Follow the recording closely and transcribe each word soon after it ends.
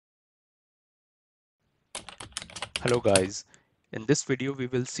Hello guys, in this video we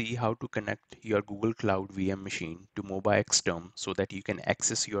will see how to connect your Google Cloud VM machine to MobaXterm so that you can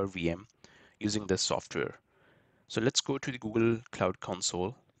access your VM using this software. So let's go to the Google Cloud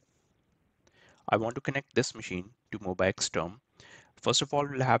Console. I want to connect this machine to MobaXterm. First of all,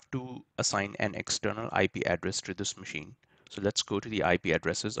 we'll have to assign an external IP address to this machine. So let's go to the IP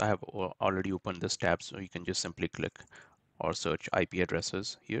addresses. I have already opened this tab, so you can just simply click or search IP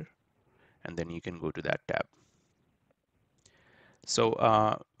addresses here, and then you can go to that tab.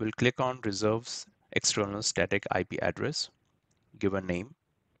 So we'll click on reserves external static IP address, give a name.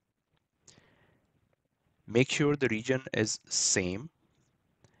 Make sure the region is same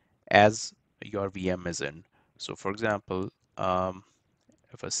as your VM is in. So for example,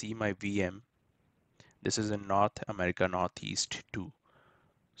 if I see my VM, this is in North America Northeast 2.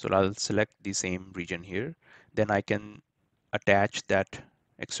 So I'll select the same region here. Then I can attach that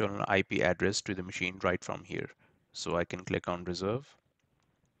external IP address to the machine right from here. So I can click on reserve,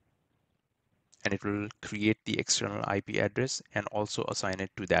 and it will create the external IP address and also assign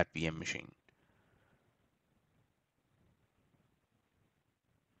it to that VM machine.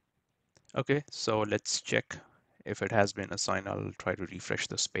 Okay, so let's check if it has been assigned. I'll try to refresh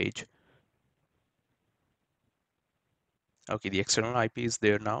this page. Okay, the external IP is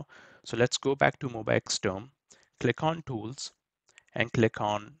there now. So let's go back to MobaXterm, click on Tools, and click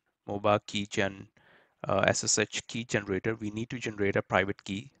on Moba Keygen SSH key generator. We need to generate a private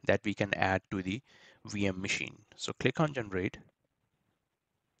key that we can add to the VM machine. So click on Generate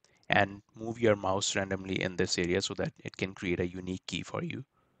and move your mouse randomly in this area so that it can create a unique key for you.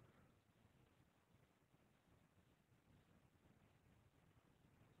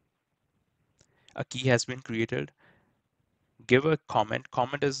 A key has been created. Give a comment.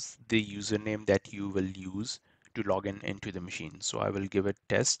 Comment is the username that you will use to log in into the machine. So I will give it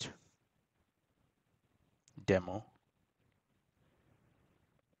test demo,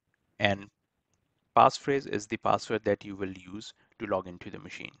 and passphrase is the password that you will use to log into the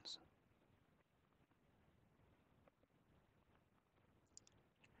machines.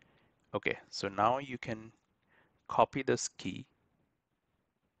 Okay, so now you can copy this key.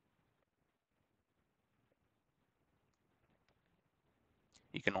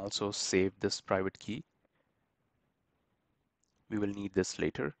 You can also save this private key. We will need this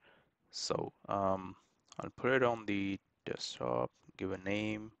later. So I'll put it on the desktop, give a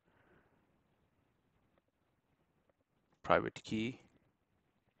name, private key.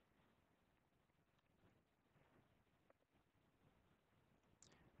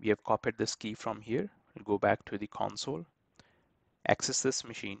 We have copied this key from here. We'll go back to the console, access this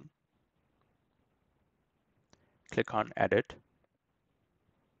machine, click on Edit,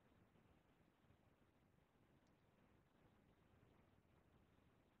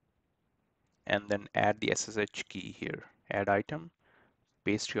 and then add the SSH key here. Add item,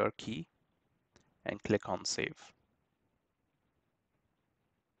 paste your key, and click on Save.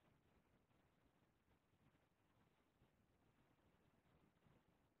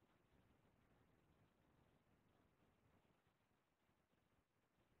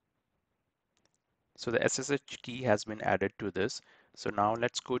 So the SSH key has been added to this. So now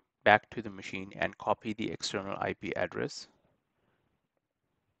let's go back to the machine and copy the external IP address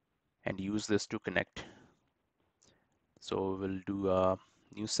and use this to connect. So we'll do a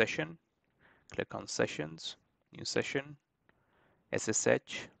new session, click on sessions, new session,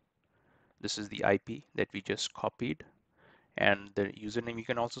 SSH. This is the IP that we just copied, and the username, you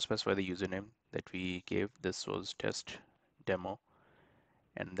can also specify the username that we gave. This was test demo,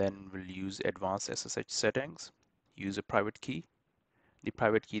 and then we'll use advanced SSH settings, use a private key, the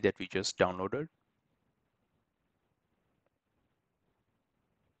private key that we just downloaded,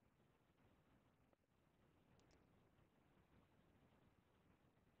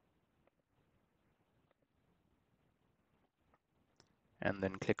 and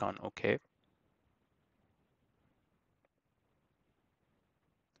then click on OK.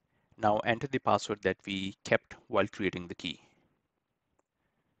 Now enter the password that we kept while creating the key.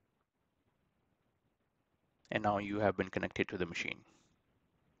 And now you have been connected to the machine.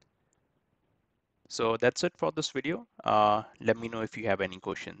 So that's it for this video. Let me know if you have any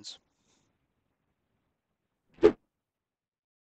questions.